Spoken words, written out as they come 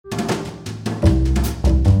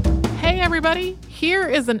Hey everybody, here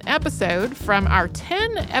is an episode from our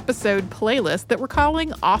 10-episode playlist that we're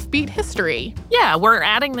calling Offbeat History. Yeah, we're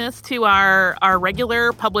adding this to our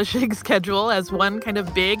regular publishing schedule as one kind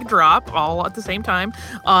of big drop all at the same time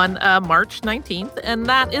on March 19th. And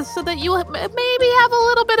that is so that you maybe have a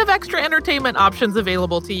little bit of extra entertainment options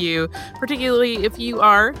available to you, particularly if you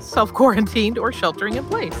are self-quarantined or sheltering in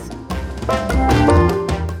place.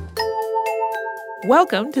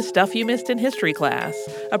 Welcome to Stuff You Missed in History Class,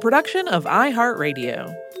 a production of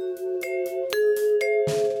iHeartRadio.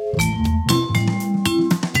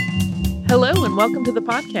 Hello and welcome to the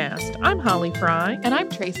podcast. I'm Holly Fry. And I'm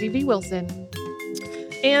Tracy V. Wilson.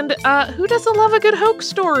 And who doesn't love a good hoax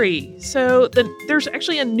story? So there's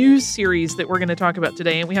actually a news series that we're going to talk about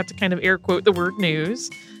today, and we have to kind of air quote the word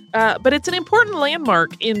news. But it's an important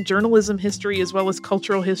landmark in journalism history as well as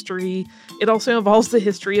cultural history. It also involves the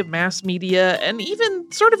history of mass media and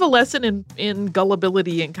even sort of a lesson in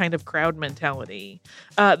gullibility and kind of crowd mentality.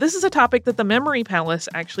 This is a topic that the Memory Palace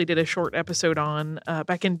actually did a short episode on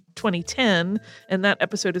back in 2010, and that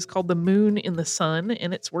episode is called The Moon in the Sun,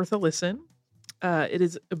 and it's worth a listen. It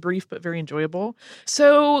is brief but very enjoyable.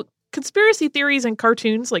 So conspiracy theories and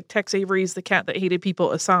cartoons like Tex Avery's The Cat That Hated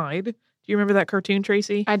People aside. Do you remember that cartoon,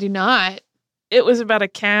 Tracy? I do not. It was about a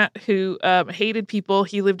cat who hated people.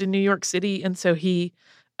 He lived in New York City, and so he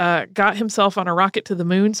got himself on a rocket to the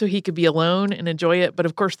moon so he could be alone and enjoy it. But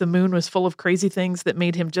of course, the moon was full of crazy things that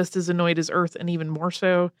made him just as annoyed as Earth, and even more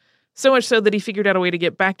so. So much so that he figured out a way to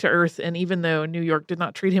get back to Earth, and even though New York did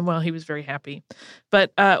not treat him well, he was very happy.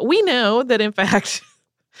 But we know that, in fact,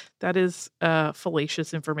 that is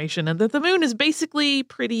fallacious information, and that the moon is basically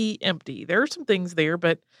pretty empty. There are some things there,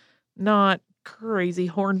 but not crazy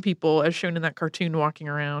horn people as shown in that cartoon walking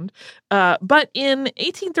around. But in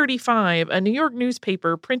 1835, a New York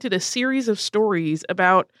newspaper printed a series of stories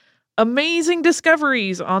about amazing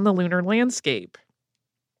discoveries on the lunar landscape.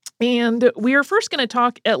 And we are first going to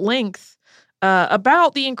talk at length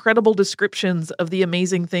about the incredible descriptions of the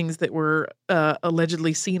amazing things that were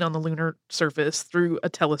allegedly seen on the lunar surface through a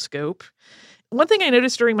telescope. One thing I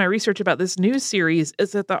noticed during my research about this news series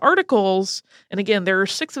is that the articles, and again, there are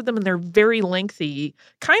 6 of them and they're very lengthy,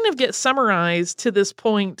 kind of get summarized to this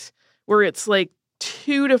point where it's like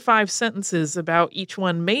 2 to 5 sentences about each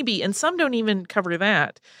one, maybe, and some don't even cover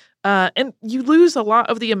that. And you lose a lot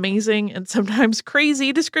of the amazing and sometimes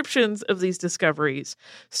crazy descriptions of these discoveries.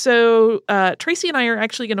 So Tracy and I are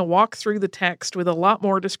actually going to walk through the text with a lot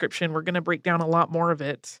more description. We're going to break down a lot more of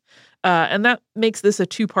it. And that makes this a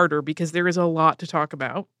 2-parter because there is a lot to talk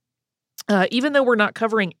about. Even though we're not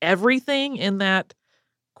covering everything in that,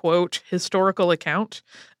 quote, historical account,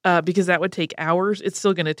 because that would take hours, it's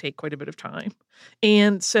still going to take quite a bit of time.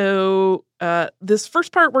 And so this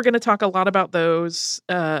first part, we're going to talk a lot about those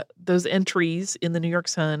entries in the New York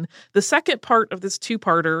Sun. The second part of this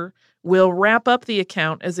 2-parter will wrap up the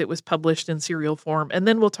account as it was published in serial form. And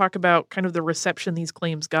then we'll talk about kind of the reception these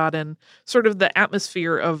claims got and sort of the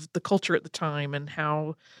atmosphere of the culture at the time and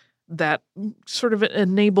how that sort of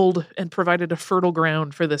enabled and provided a fertile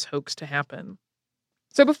ground for this hoax to happen.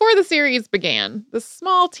 So before the series began, the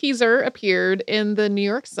small teaser appeared in the New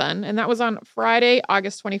York Sun, and that was on Friday,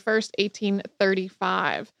 August 21st,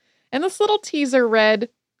 1835. And this little teaser read,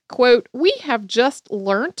 quote, "We have just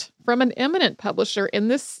learnt from an eminent publisher in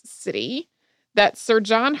this city that Sir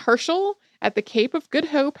John Herschel at the Cape of Good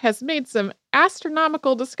Hope has made some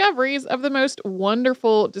astronomical discoveries of the most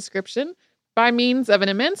wonderful description by means of an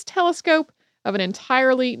immense telescope of an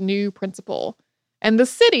entirely new principle." And the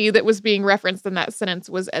city that was being referenced in that sentence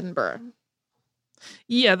was Edinburgh.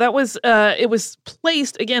 Yeah, that was, it was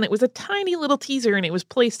placed, again, it was a tiny little teaser, and it was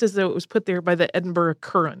placed as though it was put there by the Edinburgh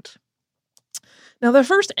Courant. Now, the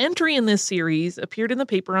first entry in this series appeared in the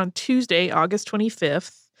paper on Tuesday, August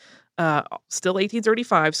 25th, still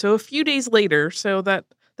 1835, so a few days later, so that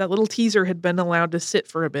little teaser had been allowed to sit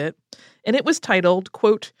for a bit, and it was titled,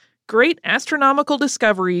 quote, "Great Astronomical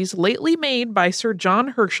Discoveries Lately Made by Sir John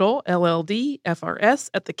Herschel, LLD, FRS,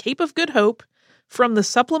 at the Cape of Good Hope, from the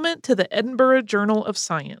Supplement to the Edinburgh Journal of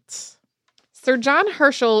Science." Sir John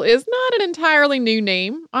Herschel is not an entirely new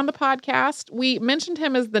name on the podcast. We mentioned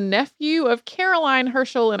him as the nephew of Caroline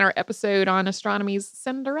Herschel in our episode on astronomy's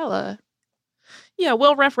Cinderella. Yeah,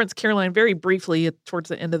 we'll reference Caroline very briefly towards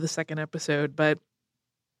the end of the second episode, but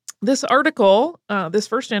this article, this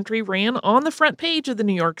first entry, ran on the front page of the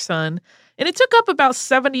New York Sun, and it took up about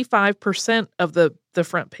 75% of the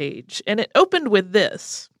front page, and it opened with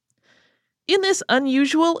this. "In this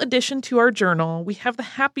unusual addition to our journal, we have the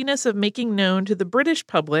happiness of making known to the British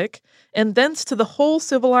public, and thence to the whole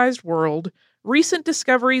civilized world, recent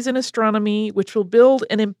discoveries in astronomy which will build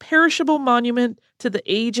an imperishable monument to the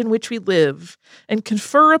age in which we live and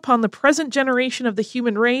confer upon the present generation of the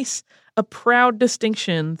human race a proud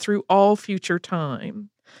distinction through all future time.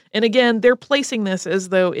 And again, they're placing this as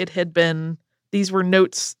though these were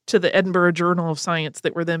notes to the Edinburgh Journal of Science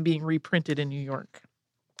that were then being reprinted in New York.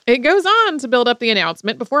 It goes on to build up the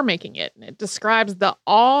announcement before making it. It describes the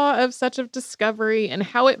awe of such a discovery and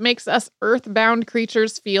how it makes us earthbound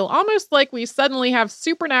creatures feel almost like we suddenly have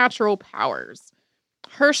supernatural powers.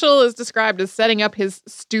 Herschel is described as setting up his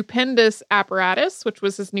stupendous apparatus, which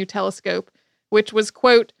was his new telescope, which was,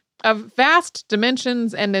 quote, of vast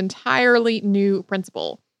dimensions and entirely new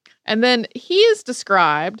principle. And then he is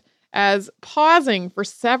described as pausing for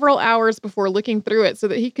several hours before looking through it so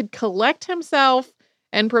that he could collect himself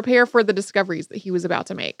and prepare for the discoveries that he was about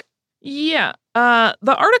to make. Yeah.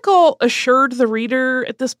 The article assured the reader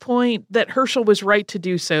at this point that Herschel was right to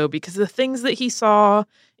do so because the things that he saw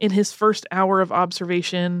in his first hour of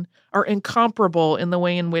observation are incomparable in the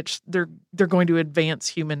way in which they're going to advance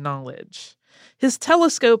human knowledge. His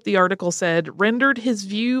telescope, the article said, rendered his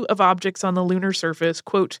view of objects on the lunar surface,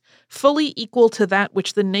 quote, fully equal to that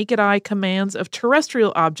which the naked eye commands of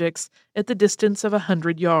terrestrial objects at the distance of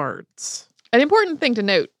 100 yards. An important thing to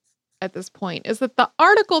note at this point is that the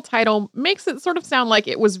article title makes it sort of sound like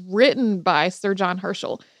it was written by Sir John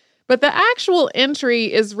Herschel, but the actual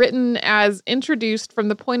entry is written as introduced from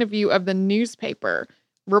the point of view of the newspaper,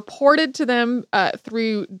 reported to them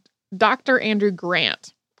through Dr. Andrew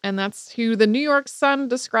Grant, and that's who the New York Sun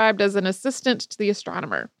described as an assistant to the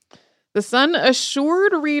astronomer. The Sun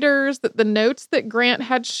assured readers that the notes that Grant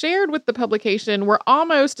had shared with the publication were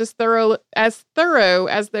almost as thorough as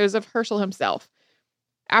those of Herschel himself.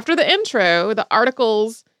 After the intro, the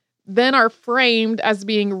articles then are framed as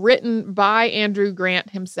being written by Andrew Grant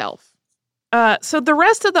himself. So the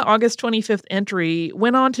rest of the August 25th entry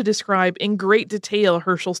went on to describe in great detail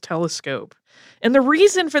Herschel's telescope. And the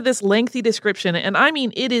reason for this lengthy description, and I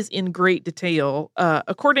mean it is in great detail,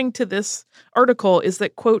 according to this article, is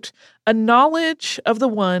that, quote, a knowledge of the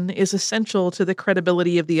one is essential to the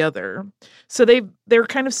credibility of the other. So they're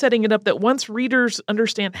kind of setting it up that once readers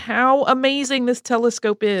understand how amazing this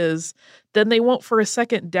telescope is, then they won't for a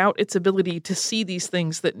second doubt its ability to see these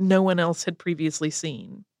things that no one else had previously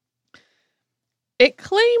seen. It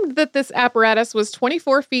claimed that this apparatus was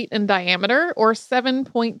 24 feet in diameter, or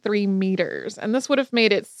 7.3 meters, and this would have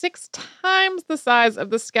made it 6 times the size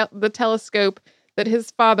of the telescope that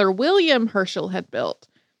his father, William Herschel, had built.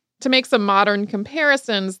 To make some modern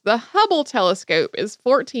comparisons, the Hubble telescope is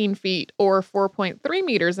 14 feet, or 4.3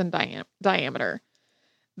 meters in diameter.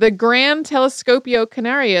 The Gran Telescopio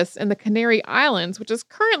Canarias in the Canary Islands, which is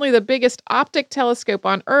currently the biggest optic telescope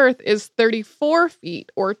on Earth, is 34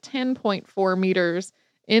 feet or 10.4 meters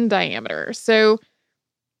in diameter. So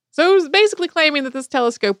it was basically claiming that this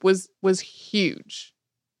telescope was huge.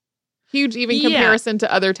 Huge even in comparison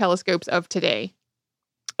to other telescopes of today.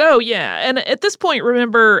 Oh, yeah. And at this point,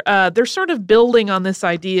 remember, they're sort of building on this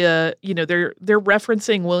idea. You know, they're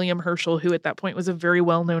referencing William Herschel, who at that point was a very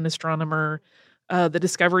well-known astronomer. The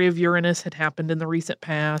discovery of Uranus had happened in the recent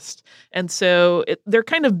past. And so they're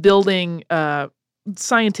kind of building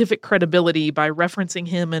scientific credibility by referencing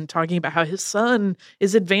him and talking about how his son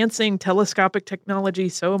is advancing telescopic technology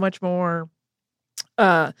so much more.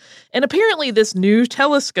 And apparently this new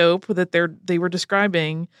telescope that they were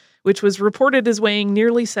describing, which was reported as weighing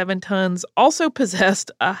nearly 7 tons, also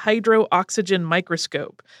possessed a hydro-oxygen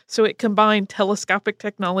microscope. So it combined telescopic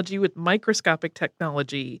technology with microscopic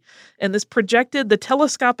technology. And this projected the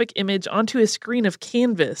telescopic image onto a screen of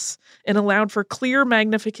canvas and allowed for clear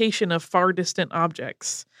magnification of far distant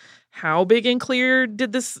objects. How big and clear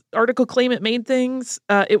did this article claim it made things?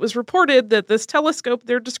 It was reported that this telescope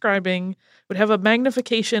they're describing would have a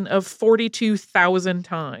magnification of 42,000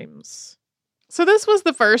 times. So this was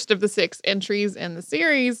the first of the 6 entries in the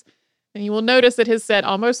series, and you will notice it has said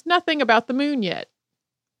almost nothing about the moon yet.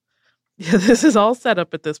 Yeah, this is all set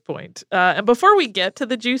up at this point. And before we get to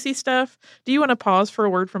the juicy stuff, do you want to pause for a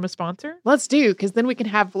word from a sponsor? Let's do, because then we can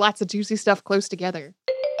have lots of juicy stuff close together.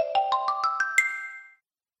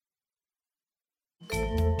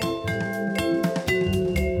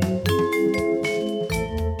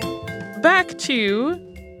 Back to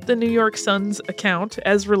the New York Sun's account,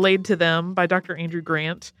 as relayed to them by Dr. Andrew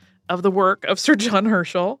Grant, of the work of Sir John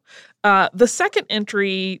Herschel. The second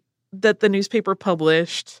entry that the newspaper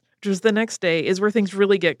published, which was the next day, is where things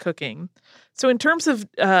really get cooking. So in terms of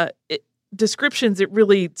descriptions, it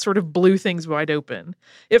really sort of blew things wide open.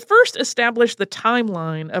 It first established the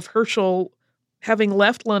timeline of Herschel having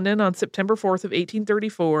left London on September 4th of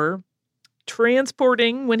 1834,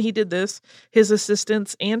 transporting, when he did this, his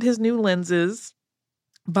assistants and his new lenses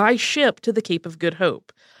by ship to the Cape of Good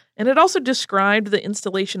Hope. And it also described the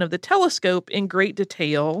installation of the telescope in great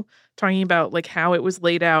detail, talking about like how it was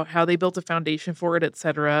laid out, how they built a foundation for it,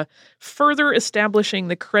 etc., further establishing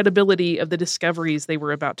the credibility of the discoveries they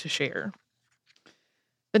were about to share.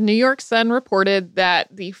 The New York Sun reported that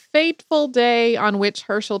the fateful day on which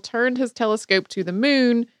Herschel turned his telescope to the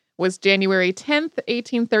moon was January 10th,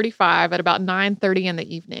 1835 at about 9:30 in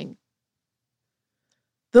the evening.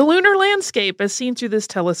 The lunar landscape, as seen through this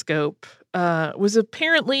telescope, was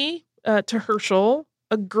apparently, to Herschel,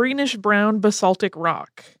 a greenish-brown basaltic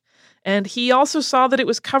rock. And he also saw that it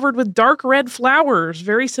was covered with dark red flowers,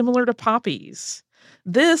 very similar to poppies.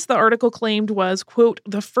 This, the article claimed, was, quote,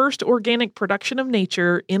 the first organic production of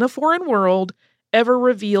nature in a foreign world ever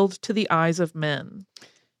revealed to the eyes of men.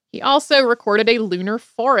 He also recorded a lunar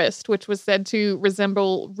forest, which was said to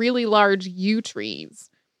resemble really large yew trees.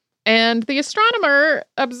 And the astronomer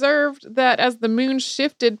observed that as the moon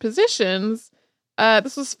shifted positions,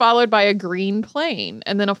 this was followed by a green plain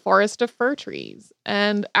and then a forest of fir trees.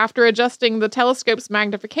 And after adjusting the telescope's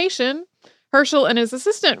magnification, Herschel and his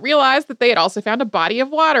assistant realized that they had also found a body of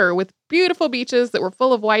water with beautiful beaches that were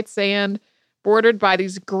full of white sand, bordered by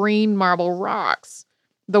these green marble rocks.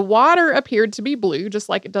 The water appeared to be blue, just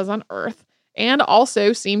like it does on Earth, and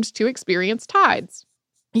also seemed to experience tides.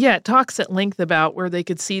 Yeah, it talks at length about where they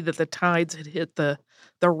could see that the tides had hit the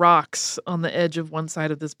rocks on the edge of one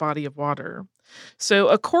side of this body of water. So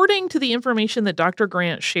according to the information that Dr.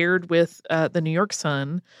 Grant shared with the New York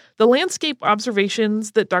Sun, the landscape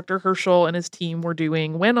observations that Dr. Herschel and his team were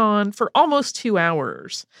doing went on for almost 2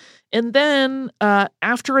 hours. And then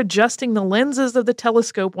after adjusting the lenses of the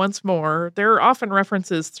telescope once more, there are often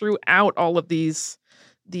references throughout all of these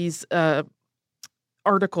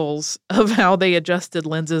articles of how they adjusted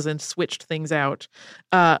lenses and switched things out.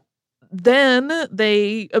 Then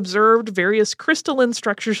they observed various crystalline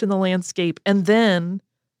structures in the landscape, and then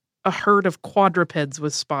a herd of quadrupeds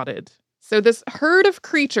was spotted. So this herd of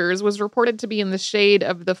creatures was reported to be in the shade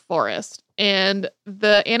of the forest, and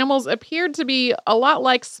the animals appeared to be a lot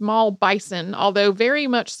like small bison, although very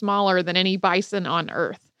much smaller than any bison on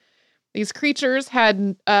Earth. These creatures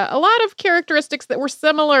had a lot of characteristics that were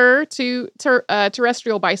similar to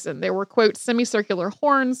terrestrial bison. There were, quote, semicircular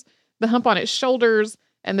horns, the hump on its shoulders,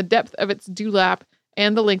 and the depth of its dewlap,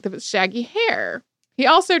 and the length of its shaggy hair. He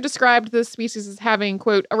also described the species as having,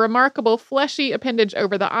 quote, a remarkable fleshy appendage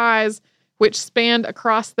over the eyes, which spanned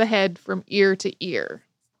across the head from ear to ear.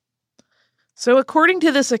 So according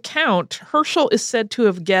to this account, Herschel is said to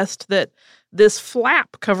have guessed that this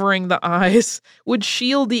flap covering the eyes would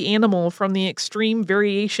shield the animal from the extreme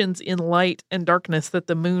variations in light and darkness that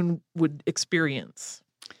the moon would experience.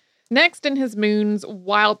 Next in his moon's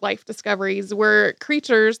wildlife discoveries were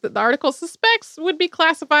creatures that the article suspects would be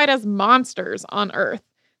classified as monsters on Earth.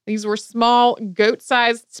 These were small,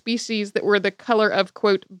 goat-sized species that were the color of,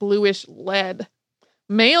 quote, bluish lead.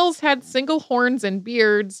 Males had single horns and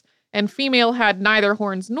beards, and female had neither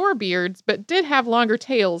horns nor beards, but did have longer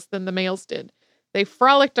tails than the males did. They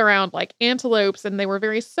frolicked around like antelopes, and they were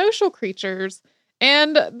very social creatures,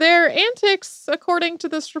 and their antics, according to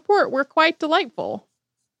this report, were quite delightful.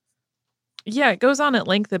 Yeah, it goes on at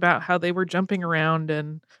length about how they were jumping around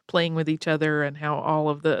and playing with each other and how all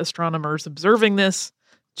of the astronomers observing this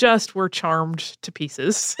just were charmed to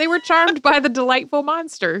pieces. They were charmed by the delightful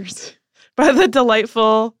monsters. By the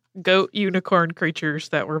delightful goat unicorn creatures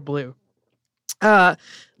that were blue. There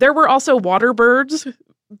were also water birds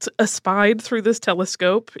espied through this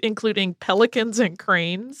telescope, including pelicans and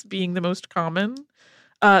cranes being the most common.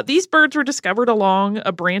 These birds were discovered along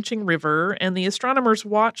a branching river, and the astronomers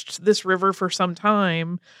watched this river for some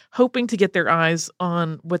time, hoping to get their eyes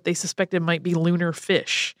on what they suspected might be lunar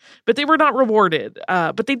fish. But they were not rewarded.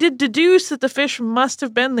 But they did deduce that the fish must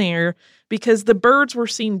have been there because the birds were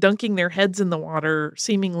seen dunking their heads in the water,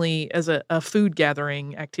 seemingly as a food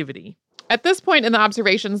gathering activity. At this point in the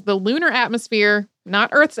observations, the lunar atmosphere,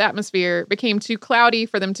 not Earth's atmosphere, became too cloudy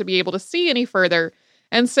for them to be able to see any further.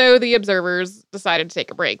 And so the observers decided to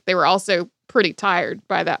take a break. They were also pretty tired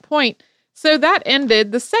by that point. So that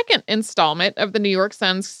ended the second installment of the New York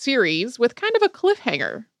Sun's series with kind of a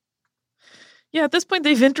cliffhanger. Yeah, at this point,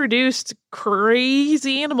 they've introduced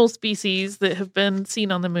crazy animal species that have been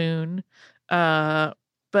seen on the moon.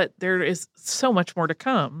 But there is so much more to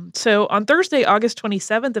come. So on Thursday, August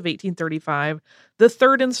 27th of 1835, the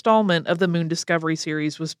third installment of the Moon Discovery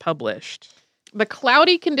series was published. The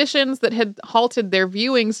cloudy conditions that had halted their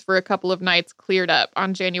viewings for a couple of nights cleared up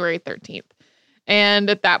on January 13th. And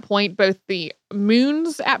at that point, both the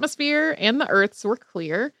moon's atmosphere and the Earth's were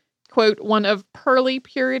clear. quote, one of pearly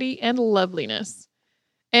purity and loveliness.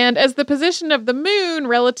 And as the position of the moon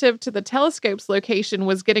relative to the telescope's location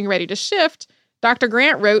was getting ready to shift, Dr.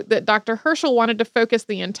 Grant wrote that Dr. Herschel wanted to focus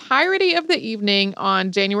the entirety of the evening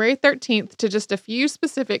on January 13th to just a few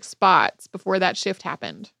specific spots before that shift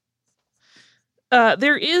happened.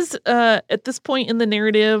 There is, at this point in the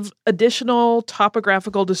narrative, additional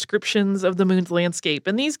topographical descriptions of the moon's landscape,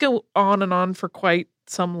 and these go on and on for quite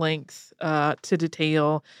some length to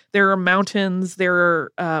detail. There are mountains.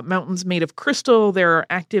 There are mountains made of crystal. There are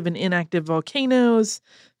active and inactive volcanoes.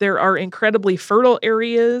 There are incredibly fertile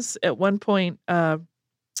areas. At one point,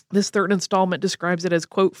 this third installment describes it as,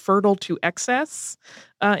 quote, fertile to excess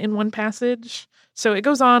in one passage. So it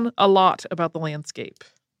goes on a lot about the landscape.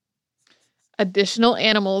 Additional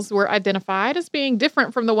animals were identified as being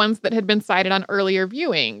different from the ones that had been sighted on earlier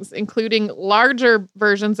viewings, including larger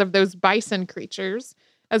versions of those bison creatures,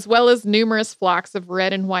 as well as numerous flocks of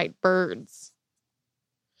red and white birds.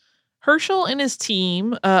 Herschel and his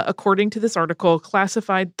team, according to this article,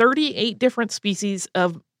 classified 38 different species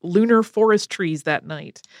of lunar forest trees that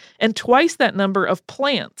night, and twice that number of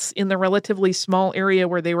plants in the relatively small area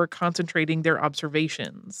where they were concentrating their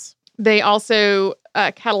observations. They also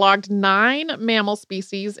cataloged 9 mammal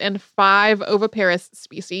species and 5 oviparous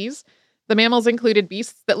species. The mammals included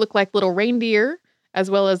beasts that look like little reindeer, as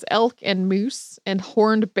well as elk and moose and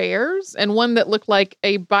horned bears, and one that looked like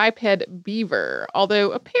a biped beaver,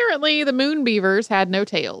 although apparently the moon beavers had no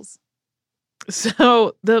tails.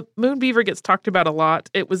 So the moon beaver gets talked about a lot.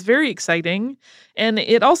 It was very exciting. And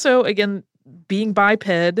it also, again, being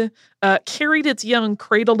biped, carried its young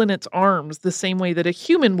cradled in its arms the same way that a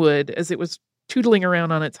human would as it was tootling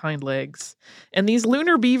around on its hind legs. And these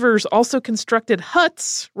lunar beavers also constructed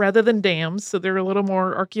huts rather than dams, so they're a little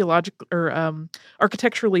more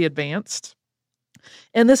architecturally advanced.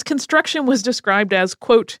 And this construction was described as,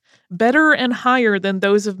 quote, better and higher than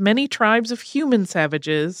those of many tribes of human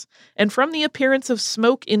savages, and from the appearance of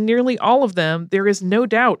smoke in nearly all of them, there is no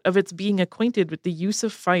doubt of its being acquainted with the use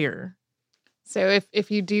of fire. So if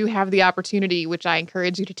you do have the opportunity, which I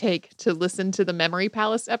encourage you to take, to listen to the Memory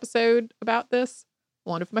Palace episode about this,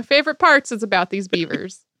 one of my favorite parts is about these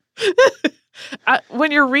beavers. When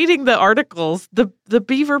you're reading the articles, the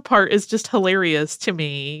beaver part is just hilarious to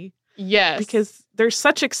me. Yes. Because there's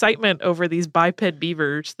such excitement over these biped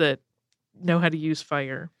beavers that know how to use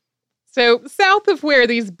fire. So south of where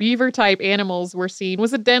these beaver-type animals were seen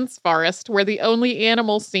was a dense forest where the only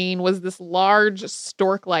animal seen was this large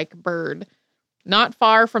stork-like bird. Not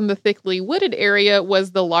far from the thickly wooded area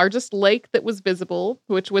was the largest lake that was visible,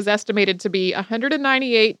 which was estimated to be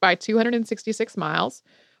 198 by 266 miles,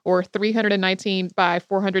 or 319 by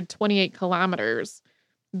 428 kilometers.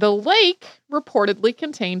 The lake reportedly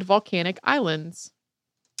contained volcanic islands.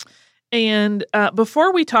 And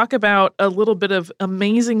before we talk about a little bit of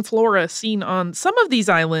amazing flora seen on some of these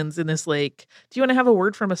islands in this lake, do you want to have a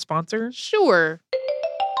word from a sponsor? Sure.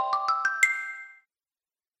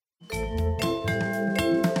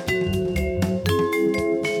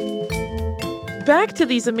 Back to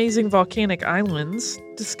these amazing volcanic islands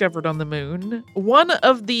discovered on the moon. One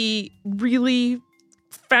of the really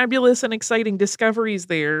fabulous and exciting discoveries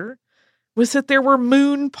there was that there were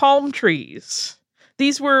moon palm trees.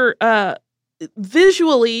 These were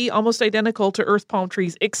visually almost identical to Earth palm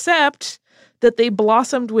trees, except that they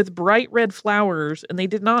blossomed with bright red flowers and they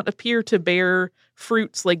did not appear to bear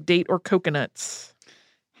fruits like date or coconuts.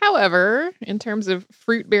 However, in terms of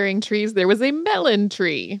fruit-bearing trees, there was a melon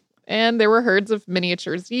tree. And there were herds of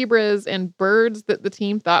miniature zebras and birds that the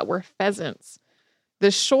team thought were pheasants.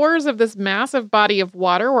 The shores of this massive body of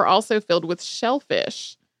water were also filled with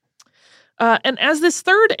shellfish. And as this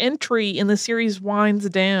third entry in the series winds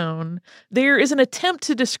down, there is an attempt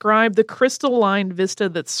to describe the crystalline vista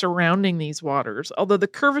that's surrounding these waters, although the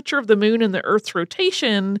curvature of the moon and the Earth's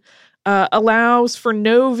rotation allows for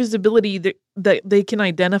no visibility that they can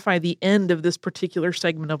identify the end of this particular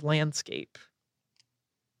segment of landscape.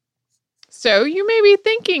 So you may be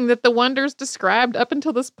thinking that the wonders described up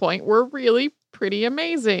until this point were really pretty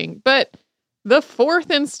amazing. But the fourth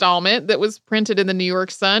installment that was printed in the New York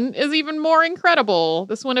Sun is even more incredible.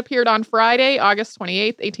 This one appeared on Friday, August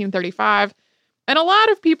 28th, 1835. And a lot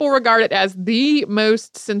of people regard it as the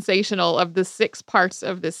most sensational of the 6 parts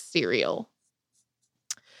of this serial.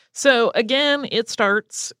 So again, it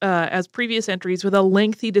starts, as previous entries, with a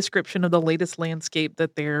lengthy description of the latest landscape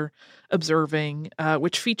that they're observing,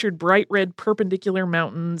 which featured bright red perpendicular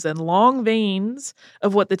mountains and long veins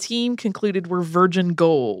of what the team concluded were virgin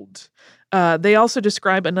gold. They also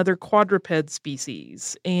describe another quadruped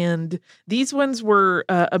species, and these ones were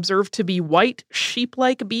observed to be white,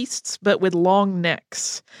 sheep-like beasts, but with long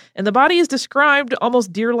necks. And the body is described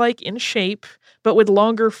almost deer-like in shape, but with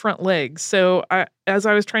longer front legs. So as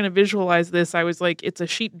I was trying to visualize this, I was like, it's a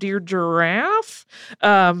sheep, deer, giraffe.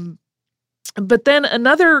 But then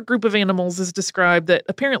another group of animals is described that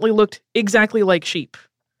apparently looked exactly like sheep.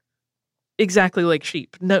 Exactly like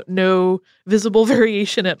sheep. No visible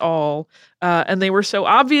variation at all. And they were so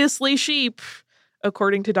obviously sheep,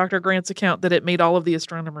 according to Dr. Grant's account, that it made all of the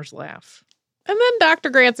astronomers laugh. And then Dr.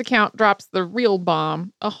 Grant's account drops the real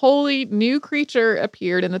bomb. A wholly new creature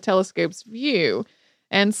appeared in the telescope's view,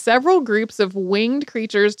 and several groups of winged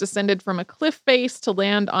creatures descended from a cliff face to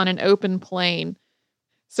land on an open plain.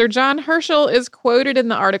 Sir John Herschel is quoted in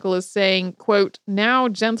the article as saying, quote, "Now,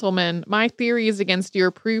 gentlemen, my theories against your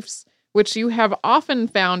proofs, which you have often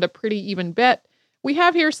found a pretty even bet, we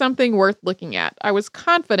have here something worth looking at. I was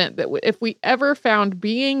confident that if we ever found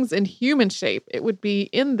beings in human shape, it would be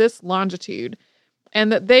in this longitude,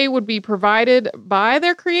 and that they would be provided by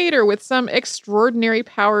their creator with some extraordinary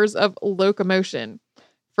powers of locomotion.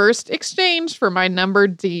 First exchange for my number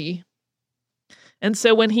D." And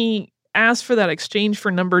so when he asked for that exchange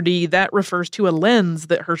for number D, that refers to a lens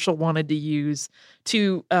that Herschel wanted to use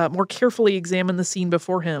to more carefully examine the scene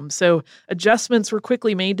before him. So adjustments were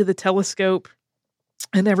quickly made to the telescope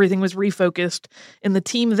and everything was refocused. And the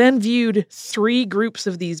team then viewed 3 groups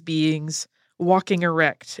of these beings walking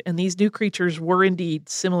erect. And these new creatures were indeed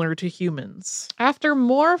similar to humans. After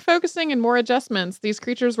more focusing and more adjustments, these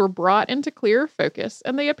creatures were brought into clearer focus,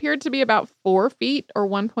 and they appeared to be about 4 feet or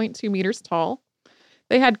 1.2 meters tall.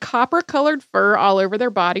 They had copper-colored fur all over their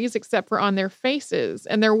bodies except for on their faces,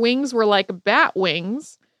 and their wings were like bat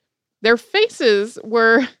wings. Their faces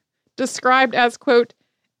were described as, quote,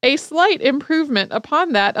 "a slight improvement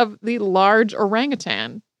upon that of the large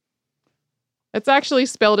orangutan." It's actually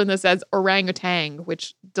spelled in this as orangutan,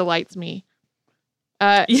 which delights me.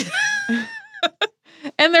 And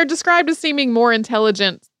they're described as seeming more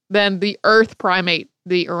intelligent than the earth primate,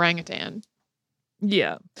 the orangutan.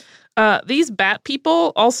 Yeah. These bat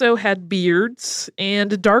people also had beards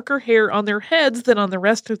and darker hair on their heads than on the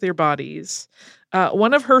rest of their bodies.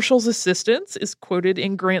 One of Herschel's assistants is quoted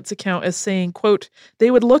in Grant's account as saying, quote, "They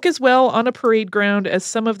would look as well on a parade ground as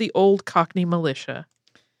some of the old Cockney militia."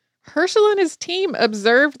 Herschel and his team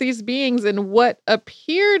observed these beings in what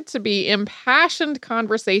appeared to be impassioned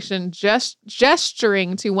conversation,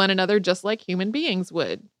 gesturing to one another just like human beings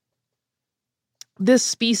would. This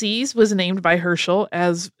species was named by Herschel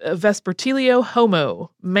as Vespertilio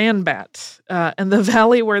homo, man-bat, and the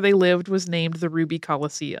valley where they lived was named the Ruby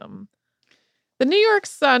Coliseum. The New York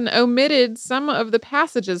Sun omitted some of the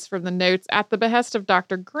passages from the notes at the behest of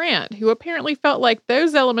Dr. Grant, who apparently felt like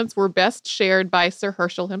those elements were best shared by Sir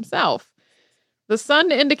Herschel himself. The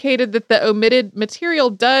Sun indicated that the omitted material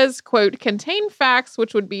does, quote, "contain facts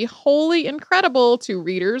which would be wholly incredible to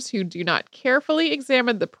readers who do not carefully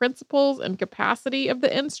examine the principles and capacity of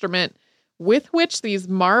the instrument with which these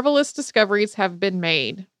marvelous discoveries have been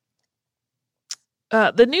made."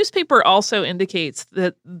 The newspaper also indicates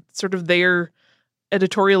that sort of their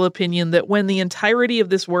editorial opinion that when the entirety of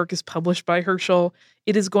this work is published by Herschel,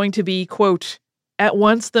 it is going to be, quote, "at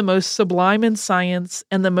once the most sublime in science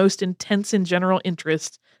and the most intense in general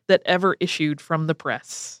interest that ever issued from the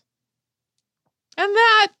press." And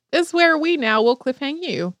that is where we now will cliffhang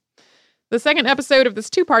you. The second episode of this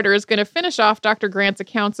two-parter is going to finish off Dr. Grant's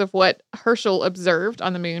accounts of what Herschel observed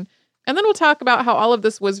on the moon, and then we'll talk about how all of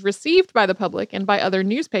this was received by the public and by other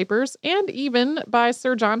newspapers, and even by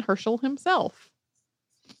Sir John Herschel himself.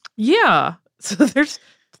 Yeah, so there's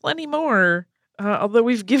plenty more, although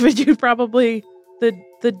we've given you probably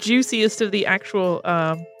the juiciest of the actual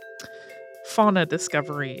fauna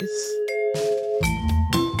discoveries.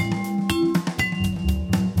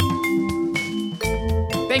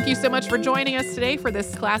 Thank you so much for joining us today for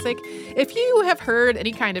this classic. If you have heard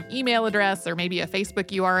any kind of email address or maybe a Facebook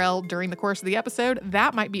URL during the course of the episode,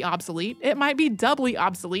 that might be obsolete. It might be doubly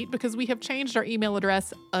obsolete because we have changed our email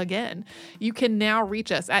address again. You can now reach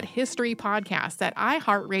us at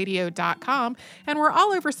historypodcast@iheartradio.com, and we're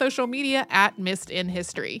all over social media at Missed in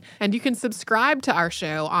History. And you can subscribe to our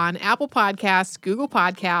show on Apple Podcasts, Google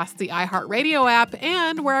Podcasts, the iHeartRadio app,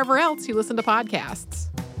 and wherever else you listen to podcasts.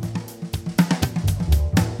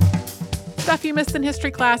 Stuff You Missed in History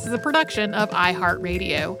Class is a production of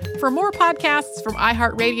iHeartRadio. For more podcasts from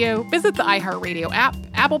iHeartRadio, visit the iHeartRadio app,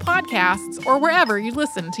 Apple Podcasts, or wherever you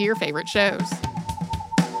listen to your favorite shows.